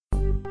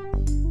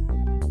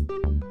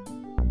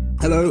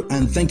Hello,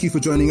 and thank you for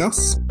joining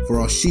us for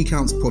our She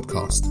Counts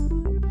podcast.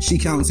 She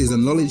Counts is a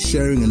knowledge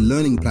sharing and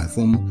learning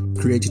platform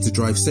created to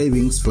drive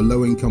savings for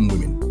low-income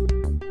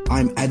women.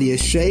 I'm Adia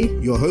Shea,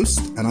 your host,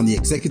 and I'm the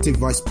Executive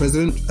Vice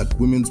President at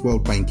Women's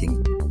World Banking,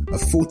 a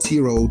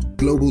 40-year-old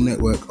global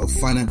network of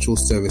financial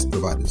service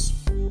providers.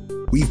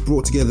 We've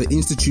brought together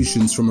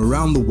institutions from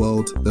around the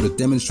world that are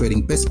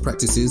demonstrating best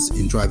practices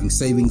in driving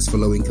savings for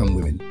low-income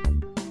women.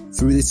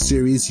 Through this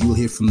series, you'll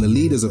hear from the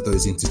leaders of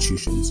those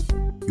institutions.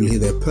 You'll hear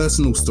their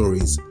personal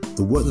stories,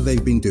 the work that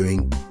they've been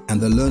doing, and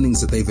the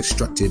learnings that they've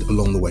extracted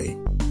along the way.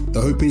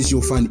 The hope is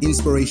you'll find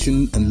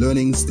inspiration and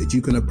learnings that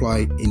you can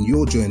apply in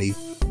your journey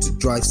to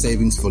drive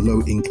savings for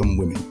low-income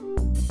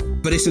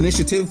women. For this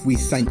initiative, we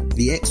thank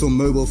the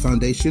ExxonMobil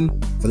Foundation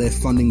for their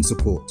funding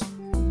support.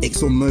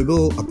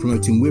 ExxonMobil are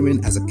promoting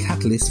women as a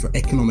catalyst for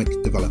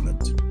economic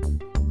development.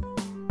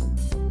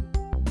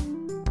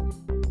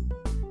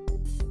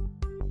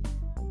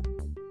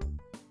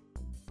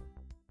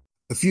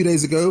 A few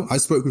days ago, I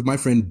spoke with my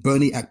friend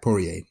Bernie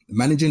Akporié,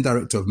 Managing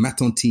Director of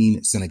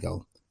Matontine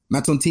Senegal.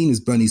 Matontine is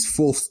Bernie's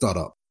fourth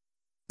startup.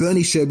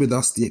 Bernie shared with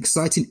us the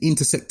exciting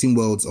intersecting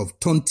worlds of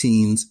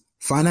tontines,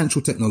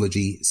 financial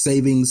technology,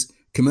 savings,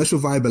 commercial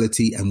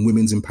viability, and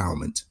women's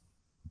empowerment.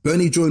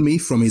 Bernie joined me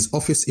from his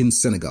office in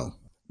Senegal.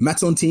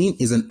 Matontine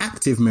is an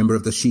active member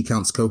of the She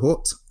Counts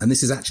cohort, and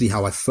this is actually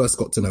how I first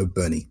got to know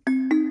Bernie.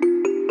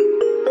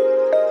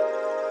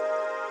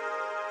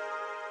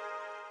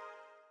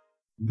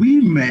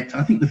 We met,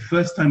 I think the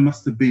first time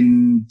must have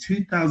been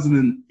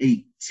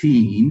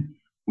 2018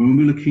 when we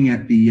were looking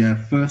at the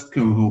first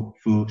cohort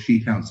for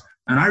She Counts.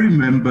 And I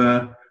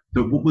remember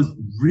that what was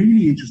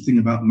really interesting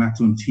about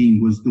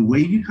Matontine was the way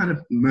you kind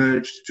of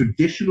merged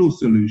traditional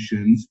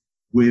solutions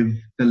with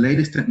the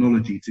latest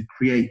technology to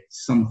create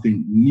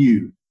something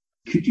new.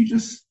 Could you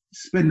just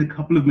spend a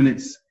couple of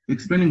minutes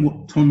explaining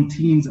what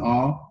tontines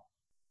are?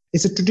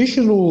 It's a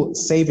traditional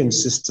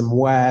savings system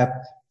where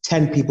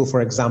 10 people,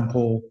 for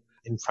example,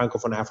 in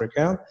Francophone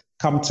Africa,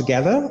 come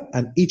together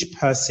and each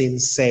person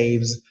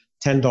saves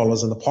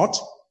 $10 in the pot.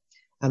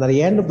 And at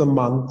the end of the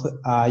month,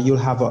 you'll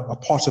have a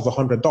pot of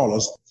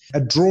 $100.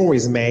 A draw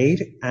is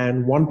made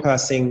and one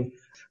person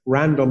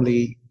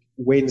randomly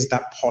wins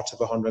that pot of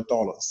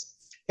 $100.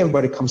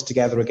 Everybody comes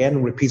together again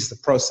and repeats the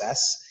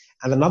process,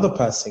 and another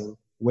person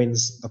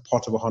wins the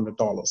pot of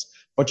 $100.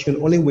 But you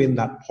can only win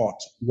that pot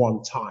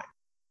one time.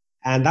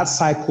 And that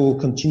cycle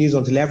continues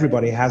until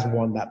everybody has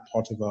won that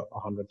pot of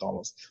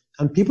 $100.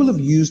 And people have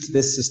used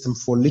this system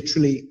for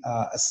literally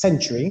a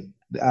century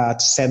to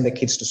send their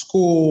kids to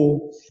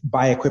school,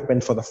 buy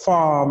equipment for the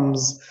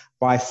farms,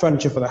 buy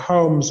furniture for the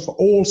homes, for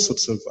all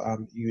sorts of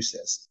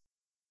uses.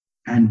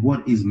 And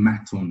what is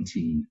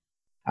Matontine?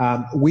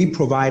 We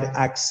provide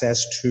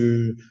access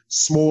to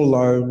small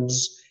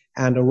loans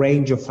and a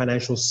range of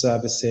financial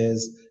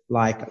services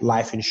like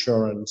life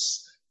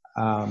insurance,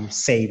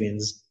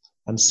 savings,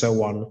 and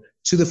so on,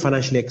 to the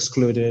financially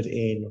excluded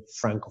in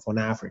Francophone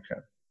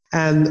Africa.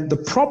 And the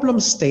problem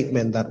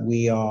statement that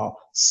we are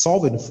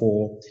solving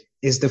for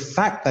is the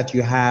fact that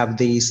you have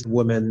these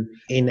women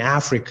in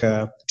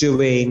Africa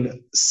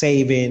doing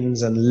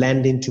savings and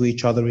lending to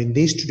each other in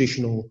these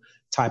traditional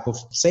type of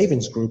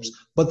savings groups,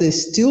 but they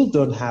still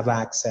don't have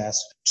access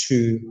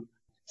to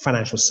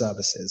financial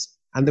services.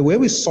 And the way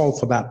we solve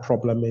for that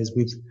problem is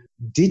we've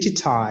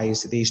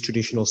digitized these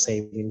traditional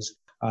savings,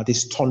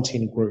 these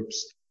tontine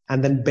groups.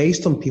 And then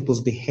based on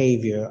people's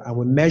behavior, and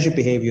we measure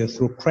behavior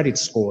through credit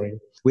scoring,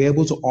 we're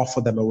able to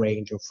offer them a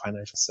range of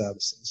financial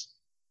services.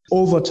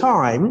 Over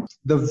time,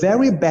 the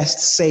very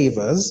best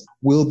savers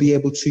will be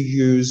able to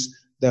use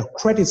their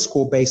credit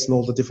score based on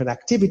all the different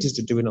activities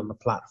they're doing on the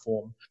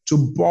platform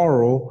to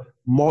borrow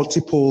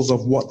multiples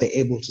of what they're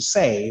able to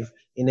save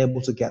and able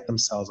to get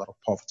themselves out of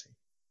poverty.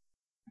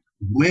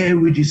 Where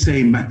would you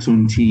say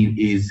Matontine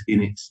is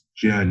in its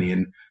journey?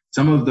 And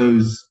some of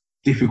those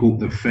difficult,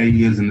 the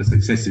failures and the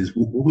successes,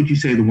 what would you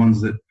say are the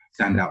ones that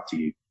stand out to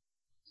you?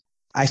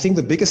 I think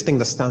the biggest thing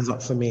that stands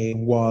out for me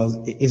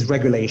is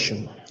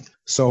regulation.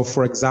 So,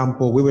 for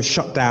example, we were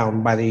shut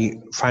down by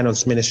the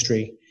Finance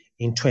Ministry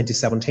in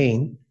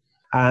 2017.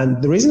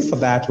 And the reason for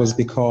that was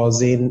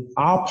because in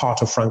our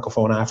part of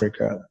Francophone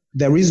Africa,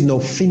 there is no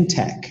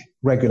fintech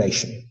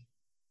regulation.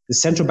 The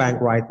central bank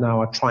right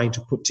now are trying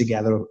to put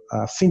together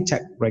a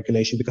fintech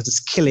regulation because it's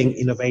killing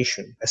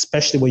innovation,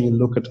 especially when you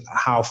look at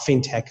how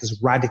fintech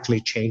has radically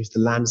changed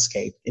the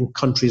landscape in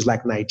countries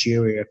like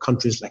Nigeria,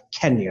 countries like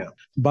Kenya.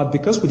 But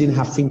because we didn't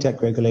have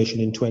fintech regulation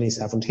in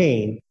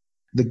 2017,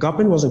 the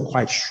government wasn't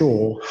quite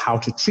sure how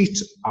to treat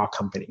our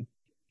company.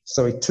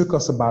 So it took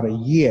us about a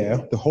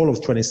year, the whole of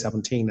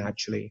 2017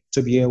 actually,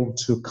 to be able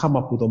to come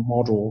up with a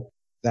model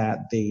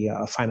that the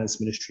finance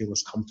ministry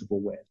was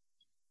comfortable with.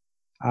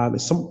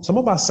 Some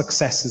of our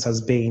successes has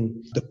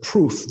been the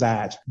proof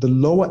that the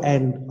lower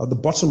end or the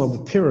bottom of the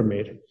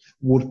pyramid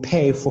would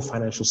pay for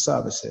financial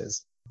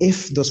services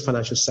if those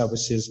financial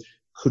services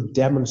could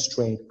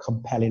demonstrate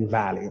compelling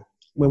value.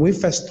 When we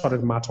first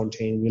started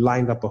Matontine, we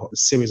lined up a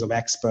series of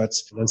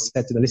experts and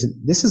said to them, listen,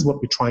 this is what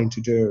we're trying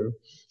to do.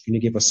 Can you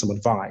give us some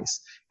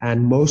advice?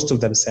 And most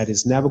of them said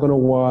it's never going to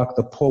work.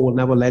 The poor will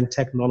never lend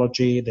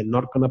technology. They're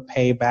not going to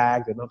pay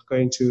back. They're not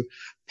going to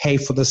pay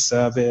for the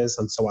service,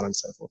 and so on and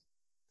so forth.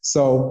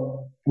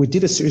 So we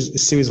did a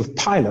series of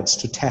pilots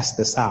to test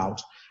this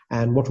out.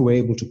 And what we were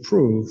able to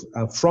prove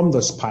from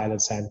those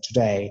pilots and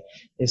today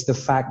is the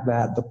fact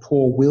that the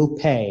poor will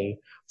pay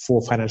for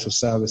financial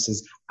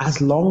services as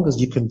long as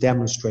you can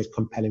demonstrate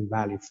compelling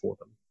value for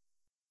them.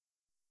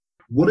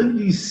 What have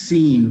you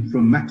seen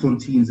from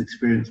Matontine's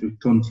experience with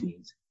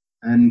Tontines?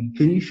 And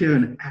can you share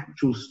an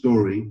actual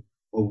story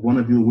of one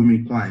of your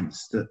women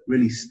clients that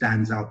really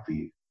stands out for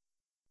you?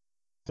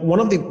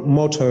 One of the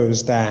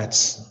mottos that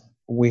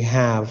we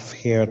have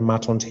here at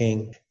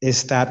Matontine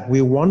is that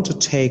we want to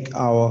take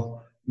our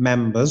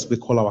members, we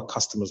call our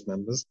customers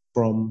members,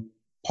 from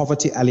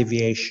poverty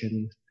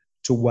alleviation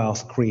to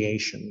wealth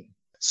creation.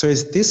 So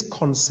it's this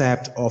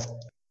concept of,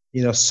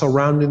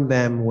 surrounding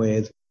them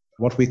with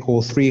what we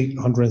call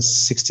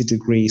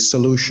 360-degree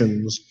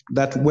solutions,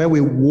 that where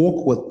we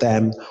walk with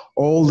them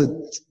all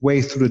the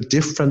way through the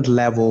different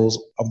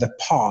levels of the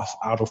path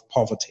out of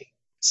poverty.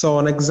 So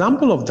an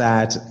example of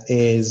that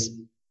is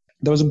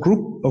there was a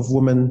group of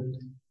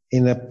women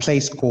in a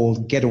place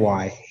called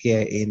Gedouai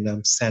here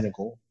in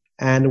Senegal.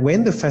 And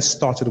when they first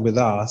started with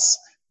us,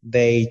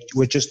 they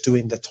were just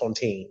doing the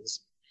tontines.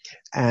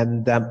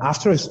 And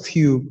after a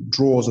few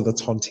draws of the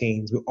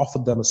tontines, we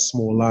offered them a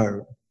small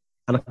loan.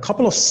 And a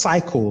couple of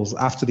cycles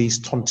after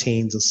these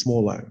tontines and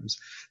small loans,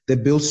 they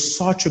built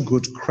such a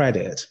good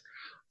credit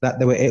that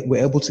they were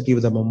able to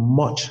give them a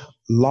much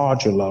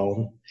larger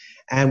loan.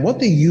 And what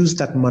they used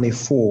that money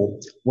for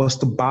was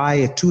to buy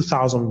a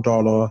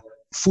 $2,000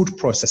 food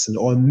processing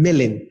or a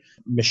milling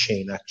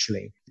machine,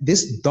 actually.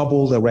 This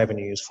doubled their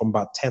revenues from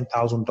about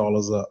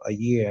 $10,000 a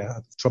year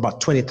to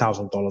about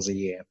 $20,000 a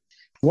year.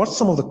 What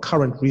some of the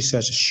current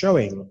research is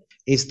showing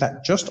is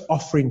that just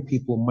offering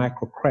people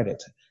microcredit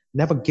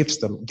never gets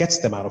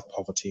them out of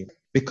poverty,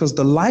 because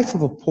the life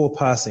of a poor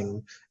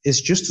person is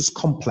just as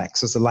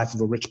complex as the life of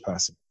a rich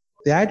person.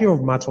 The idea of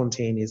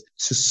Matontine is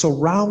to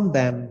surround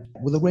them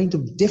with a range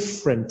of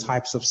different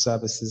types of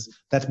services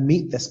that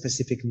meet their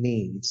specific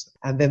needs.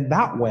 And then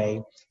that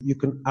way, you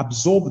can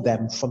absorb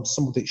them from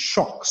some of the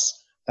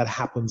shocks that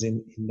happens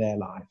in their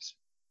lives.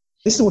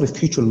 This is what the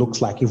future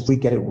looks like if we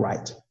get it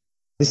right.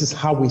 This is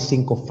how we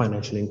think of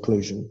financial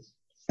inclusion.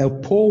 A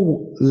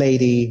poor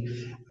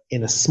lady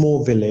in a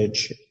small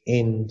village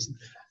in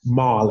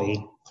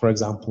Mali, for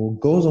example,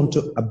 goes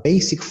onto a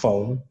basic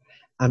phone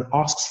and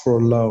asks for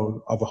a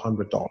loan of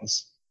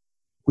 $100.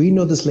 We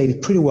know this lady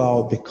pretty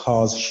well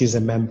because she's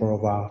a member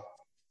of our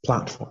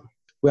platform.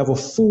 We have a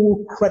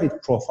full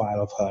credit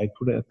profile of her,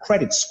 including a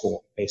credit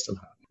score based on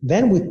her.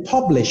 Then we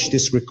publish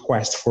this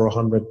request for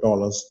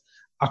 $100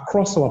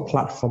 across our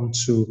platform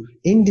to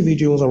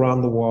individuals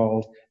around the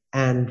world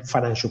and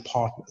financial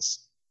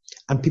partners.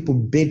 And people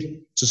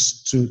bid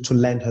to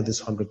lend her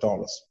this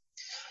 $100.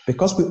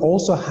 Because we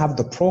also have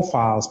the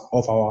profiles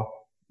of our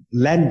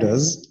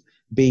lenders,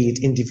 be it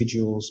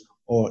individuals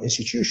or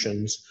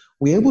institutions,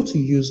 we're able to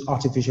use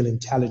artificial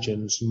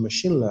intelligence and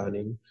machine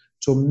learning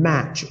to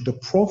match the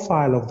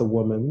profile of the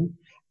woman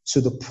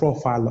to the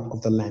profile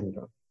of the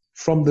lender.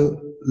 From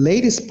the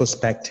lady's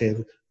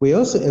perspective, we're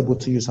also able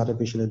to use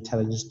artificial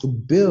intelligence to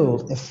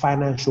build a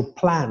financial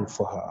plan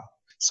for her.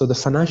 So the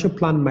financial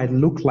plan might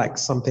look like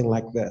something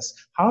like this.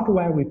 How do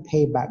I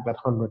repay back that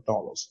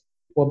 $100?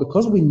 Well,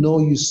 because we know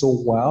you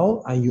so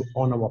well and you're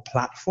on our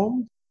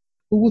platform,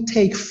 we will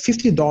take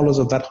 $50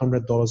 of that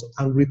 $100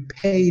 and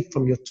repay it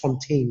from your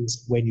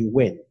tontines when you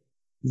win.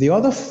 The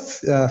other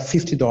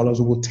 $50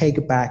 we will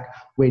take back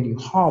when you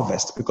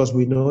harvest, because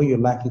we know you're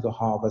likely to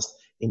harvest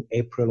in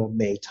April or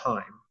May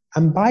time.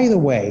 And by the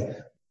way,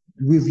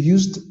 we've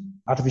used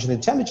artificial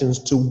intelligence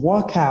to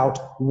work out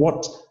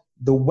what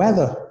the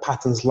weather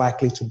pattern's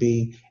likely to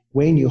be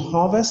when you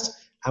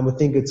harvest, and we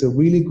think it's a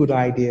really good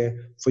idea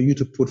for you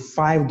to put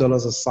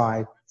 $5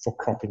 aside for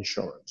crop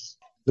insurance.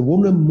 The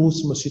woman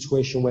moves from a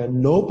situation where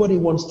nobody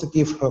wants to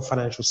give her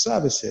financial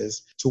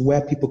services to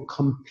where people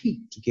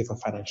compete to give her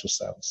financial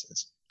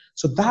services.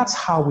 So that's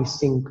how we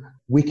think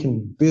we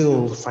can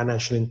build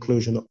financial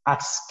inclusion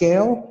at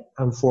scale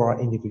and for our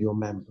individual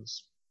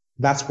members.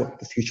 That's what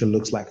the future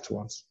looks like to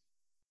us.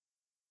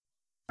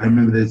 I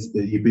remember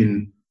you've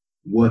been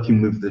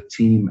working with the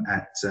team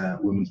at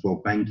Women's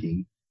World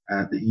Banking,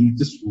 that you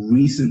just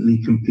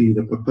recently completed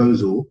a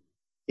proposal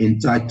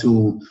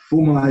entitled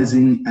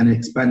Formalizing and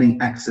Expanding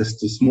Access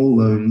to Small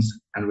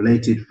Loans and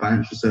Related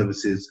Financial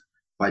Services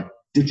by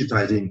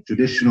Digitizing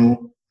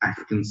Traditional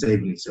African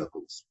Savings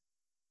Circles.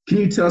 Can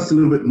you tell us a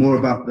little bit more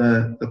about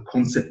the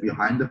concept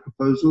behind the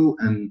proposal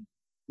and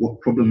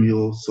what problem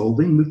you're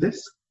solving with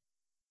this?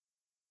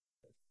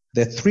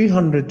 There are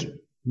 300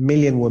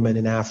 million women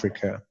in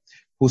Africa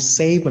who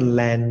save and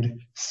lend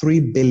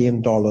 $3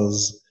 billion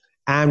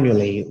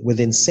annually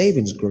within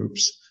savings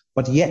groups,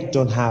 but yet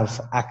don't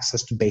have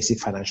access to basic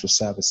financial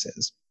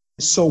services.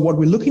 So what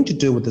we're looking to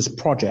do with this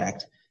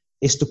project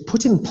is to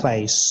put in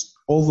place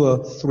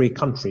over 3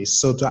 countries,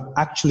 so to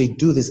actually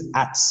do this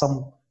at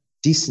some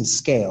decent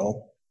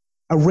scale,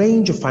 a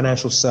range of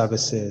financial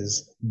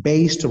services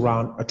based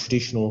around a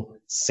traditional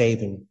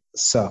saving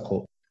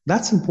circle.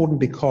 That's important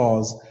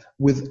because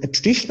with a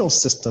traditional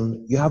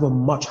system, you have a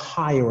much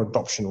higher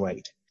adoption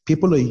rate.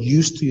 People are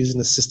used to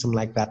using a system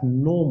like that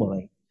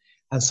normally.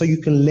 And so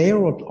you can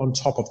layer on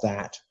top of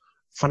that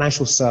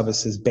financial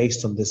services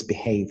based on this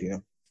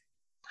behavior.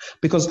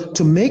 Because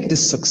to make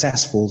this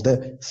successful,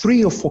 there are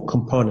 3 or 4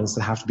 components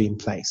that have to be in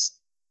place.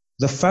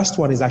 The first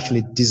one is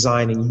actually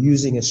designing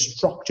using a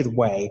structured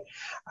way.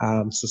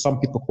 So some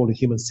people call it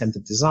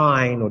human-centered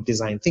design or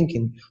design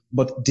thinking,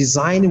 but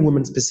designing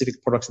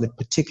women-specific products in a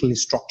particularly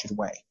structured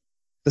way.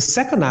 The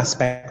second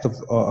aspect of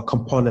a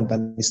component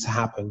that needs to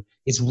happen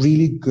is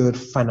really good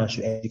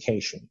financial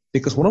education.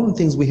 Because one of the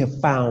things we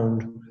have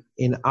found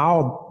in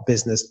our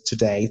business to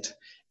date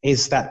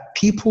is that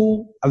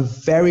people are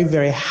very,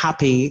 very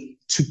happy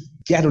to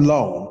get a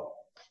loan,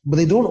 but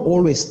they don't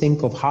always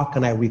think of how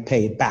can I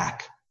repay it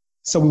back.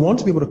 So we want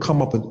to be able to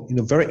come up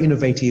with very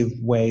innovative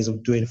ways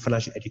of doing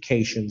financial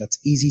education that's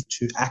easy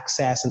to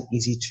access and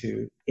easy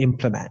to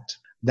implement,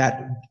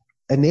 that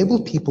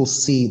enable people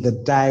see the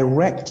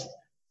direct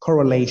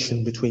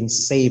correlation between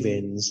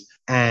savings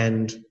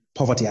and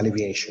poverty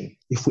alleviation.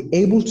 If we're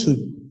able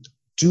to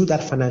do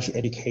that financial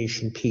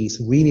education piece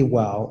really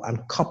well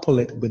and couple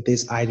it with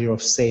this idea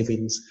of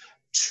savings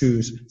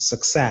to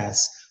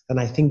success, then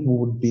I think we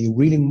would be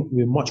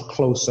we're much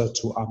closer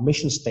to our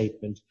mission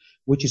statement,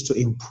 which is to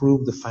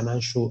improve the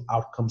financial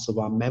outcomes of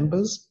our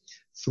members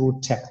through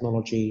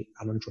technology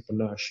and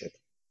entrepreneurship.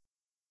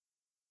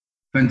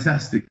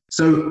 Fantastic.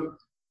 So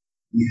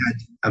you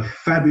had a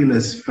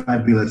fabulous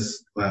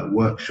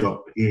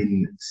workshop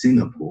in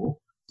Singapore.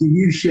 Can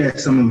you share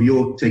some of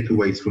your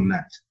takeaways from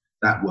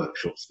that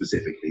workshop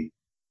specifically?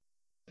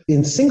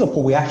 In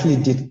Singapore, we actually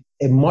did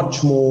a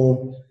much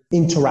more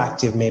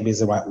interactive, maybe is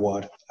the right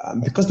word,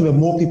 because there were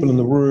more people in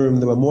the room,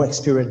 there were more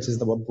experiences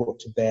that were brought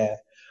to bear.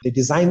 The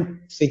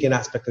design thinking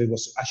aspect of it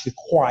was actually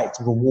quite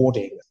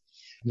rewarding.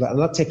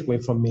 Another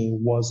takeaway from me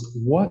was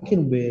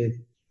working with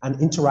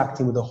and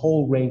interacting with a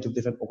whole range of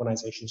different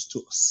organizations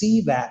to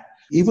see that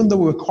even though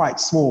we were quite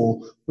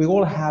small, we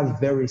all have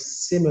very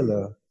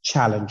similar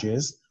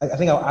challenges. I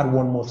think I'll add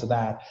one more to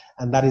that,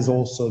 and that is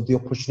also the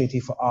opportunity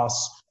for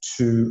us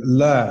to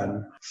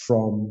learn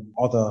from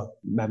other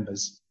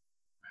members.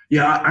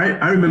 Yeah,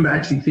 I remember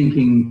actually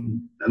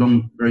thinking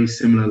along very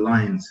similar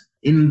lines.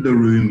 In the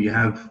room, you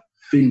have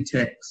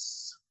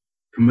fintechs,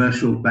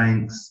 commercial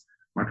banks,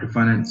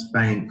 microfinance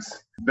banks,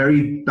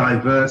 very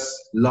diverse,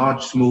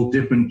 large, small,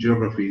 different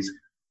geographies,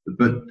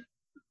 but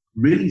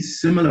really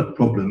similar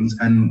problems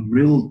and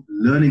real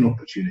learning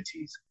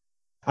opportunities.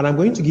 And I'm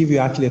going to give you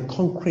actually a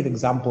concrete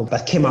example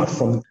that came out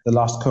from the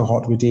last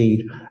cohort we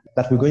did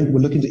that we're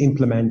looking to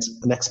implement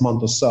next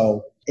month or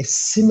so. A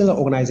similar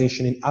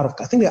organization I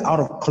think they're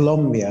out of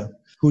Colombia,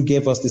 who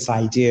gave us this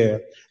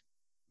idea.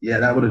 Yeah,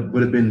 that would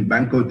have been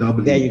Banco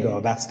W. There you go,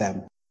 that's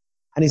them.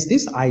 And it's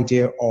this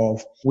idea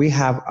of we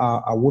have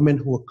a women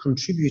who are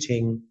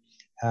contributing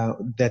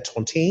their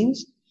tontines.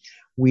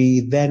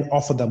 We then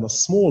offer them a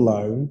small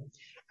loan.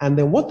 And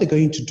then what they're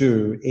going to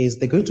do is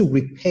they're going to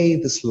repay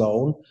this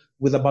loan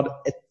with about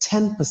a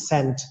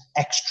 10%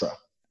 extra,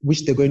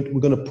 which we're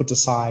going to put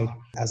aside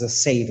as a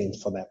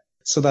savings for them.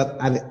 So that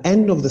at the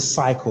end of the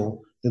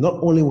cycle, they not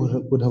only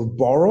would have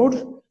borrowed,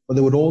 but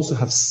they would also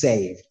have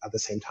saved at the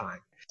same time.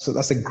 So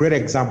that's a great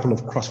example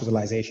of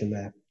cross-fertilization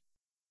there.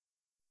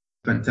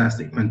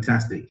 Fantastic.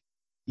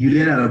 You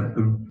laid out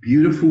a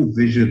beautiful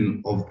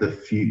vision of the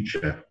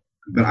future.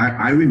 But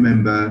I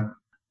remember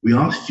we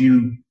asked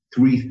you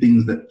 3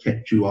 things that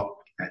kept you up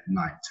at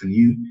night. And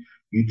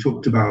you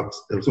talked about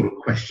the sort of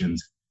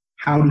questions.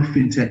 How do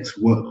fintechs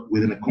work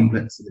within a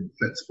complex and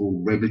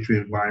flexible regulatory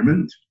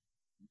environment?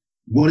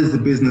 What is the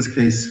business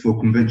case for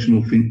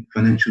conventional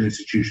financial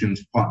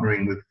institutions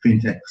partnering with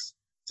fintechs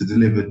to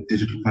deliver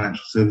digital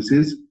financial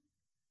services?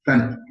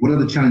 And what are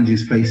the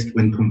challenges faced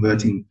when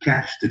converting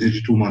cash to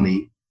digital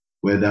money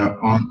where there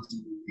aren't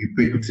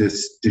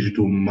ubiquitous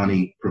digital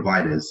money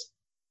providers?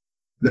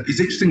 It's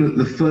interesting that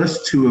the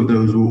first 2 of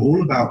those were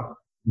all about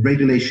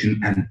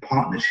regulation and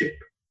partnership.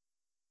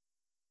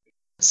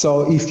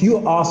 So if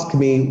you ask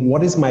me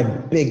what is my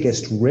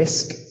biggest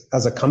risk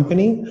as a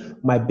company,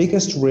 my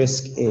biggest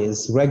risk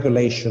is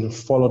regulation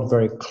followed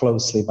very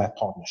closely by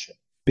partnership.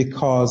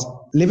 Because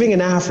living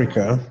in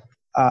Africa,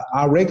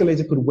 our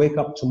regulator could wake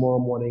up tomorrow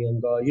morning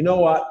and go, you know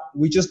what,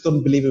 we just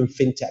don't believe in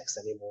fintechs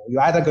anymore.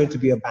 You're either going to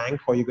be a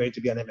bank or you're going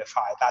to be an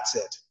MFI. That's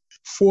it.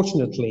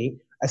 Fortunately,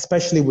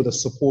 especially with the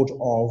support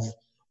of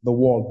the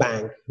World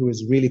Bank, who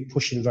is really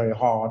pushing very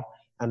hard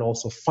and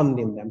also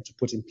funding them to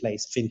put in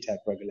place fintech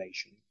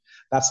regulation,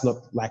 that's not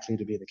likely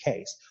to be the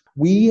case.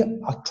 We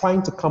are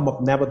trying to come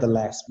up,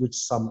 nevertheless, with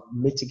some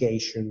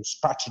mitigation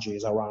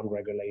strategies around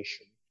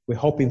regulation. We're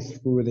hoping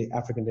through the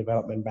African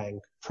Development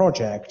Bank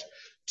project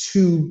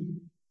to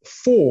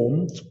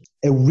form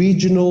a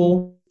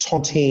regional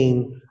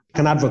tontine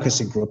an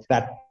advocacy group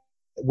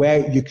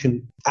where you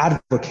can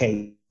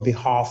advocate on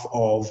behalf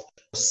of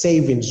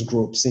savings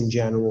groups in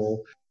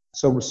general,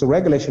 So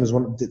regulation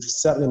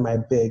is certainly my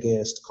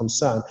biggest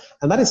concern.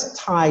 And that is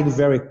tied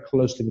very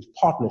closely with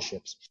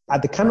partnerships.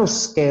 At the kind of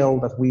scale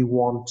that we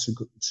want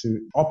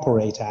to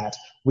operate at,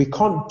 we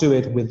can't do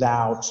it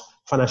without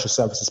financial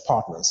services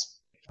partners.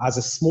 As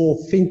a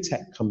small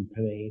fintech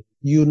company,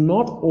 you're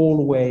not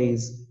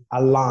always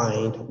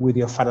aligned with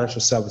your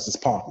financial services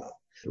partner,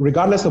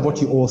 regardless of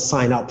what you all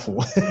sign up for,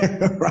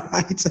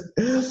 right?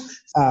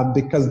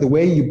 Because the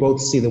way you both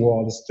see the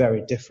world is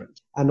very different.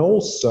 And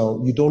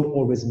also, you don't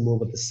always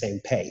move at the same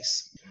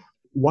pace.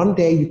 One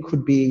day you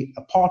could be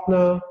a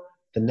partner,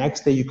 the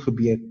next day you could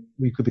be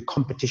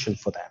competition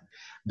for them.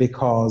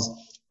 Because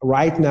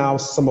right now,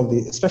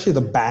 especially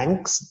the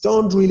banks,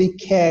 don't really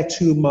care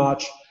too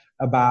much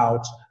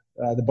about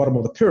the bottom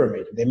of the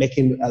pyramid. They're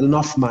making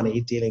enough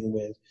money dealing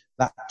with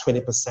that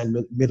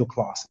 20% middle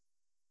class.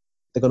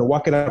 They're going to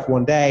work it out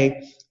one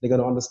day. They're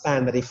going to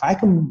understand that if I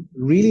can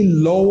really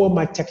lower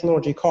my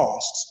technology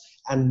costs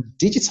and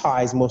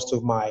digitize most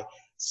of my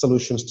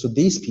solutions to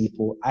these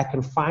people, I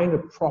can find a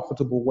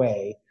profitable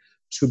way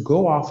to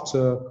go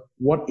after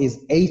what is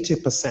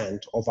 80%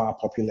 of our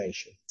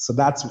population. So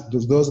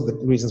those are the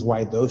reasons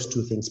why those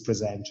two things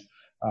present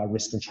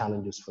risks and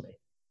challenges for me.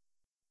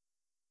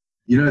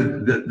 You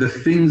know, the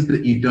things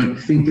that you don't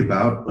think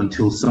about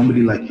until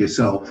somebody like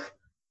yourself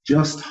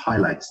just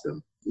highlights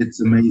them.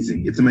 It's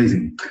amazing. It's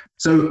amazing.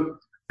 So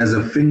as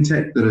a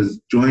fintech that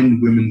has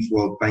joined Women's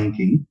World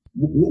Banking,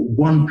 what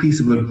one piece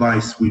of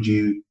advice would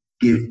you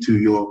give to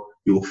your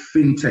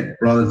fintech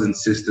brothers and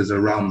sisters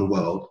around the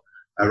world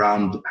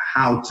around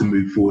how to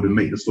move forward and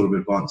make the sort of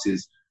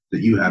advances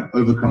that you have,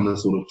 overcome the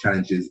sort of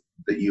challenges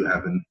that you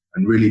have,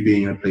 and really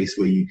being in a place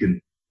where you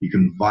can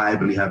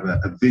viably have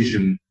a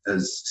vision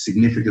as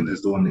significant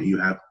as the one that you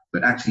have,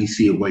 but actually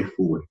see a way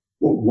forward?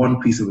 What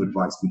one piece of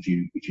advice would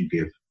you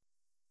give?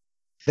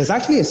 There's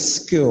actually a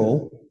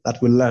skill that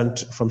we learned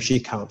from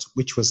SheCounts,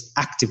 which was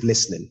active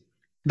listening.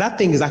 That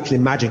thing is actually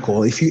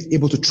magical if you're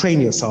able to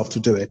train yourself to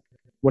do it.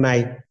 When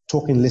I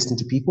talk and listen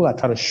to people, I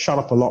try to shut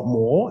up a lot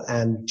more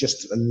and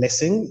just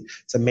listen.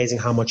 It's amazing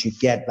how much you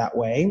get that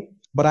way.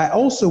 But I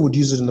also would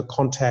use it in the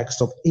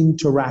context of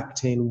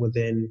interacting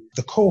within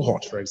the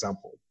cohort, for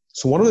example.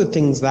 So one of the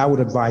things that I would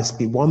advise,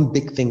 one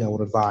big thing I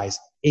would advise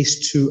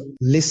is to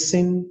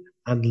listen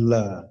and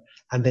learn,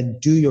 and then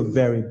do your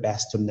very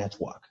best to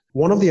network.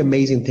 One of the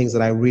amazing things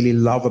that I really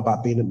love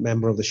about being a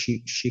member of the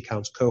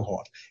SheCounts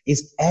cohort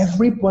is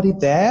everybody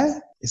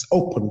there is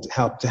open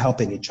to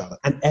helping each other.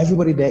 And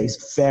everybody there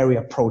is very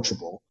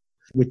approachable.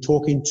 We're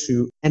talking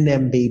to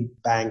NMB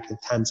Bank in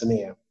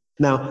Tanzania.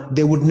 Now,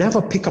 they would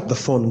never pick up the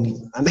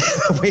phone and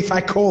if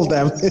I called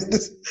them,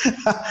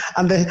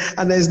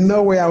 and there's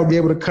no way I would be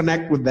able to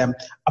connect with them,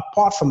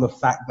 apart from the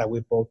fact that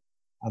we both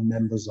are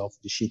members of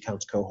the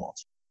SheCounts cohort.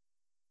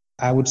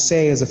 I would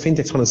say, as a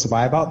fintech trying to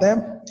survive out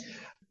there,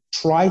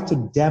 try to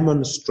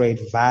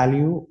demonstrate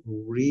value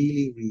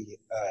really, really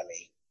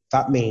early.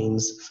 That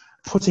means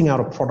putting out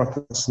a product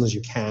as soon as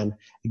you can,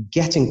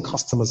 getting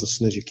customers as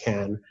soon as you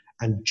can,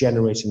 and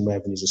generating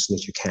revenues as soon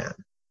as you can.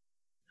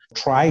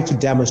 Try to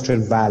demonstrate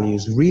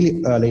values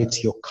really early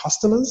to your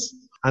customers,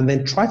 and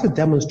then try to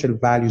demonstrate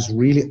values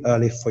really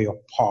early for your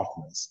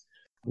partners.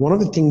 One of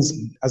the things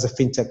as a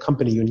fintech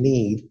company you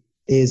need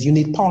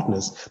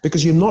partners,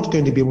 because you're not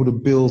going to be able to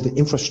build the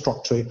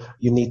infrastructure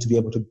you need to be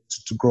able to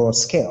grow at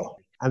scale.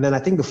 And then I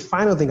think the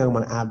final thing I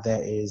want to add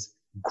there is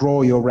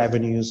grow your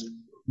revenues,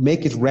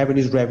 make it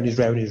revenues.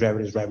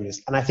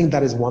 And I think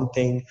that is one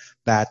thing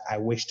that I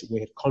wished we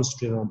had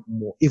concentrated on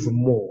even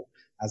more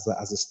as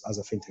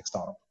a fintech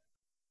startup.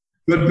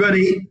 But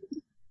Bernie,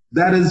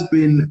 that has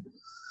been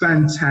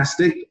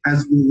fantastic.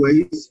 As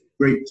always,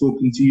 great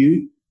talking to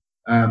you.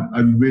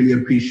 I really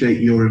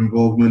appreciate your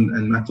involvement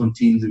and Maton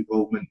team's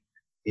involvement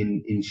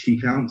in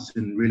SheCounts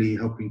and really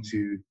helping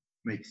to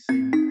make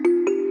sense.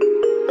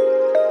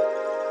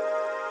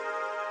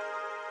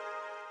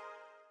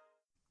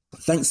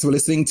 Thanks for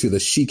listening to the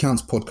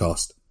SheCounts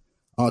podcast.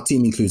 Our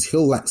team includes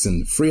Hill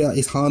Laxon, Freya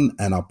Ishan,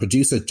 and our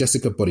producer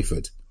Jessica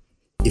Bodyford.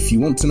 If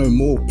you want to know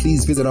more,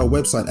 please visit our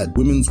website at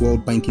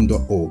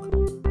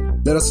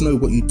womensworldbanking.org. Let us know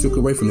what you took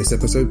away from this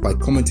episode by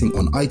commenting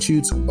on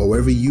iTunes or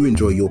wherever you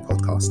enjoy your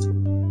podcast.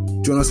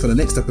 Join us for the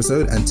next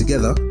episode, and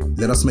together,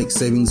 let us make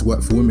savings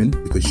work for women,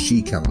 because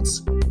she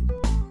counts.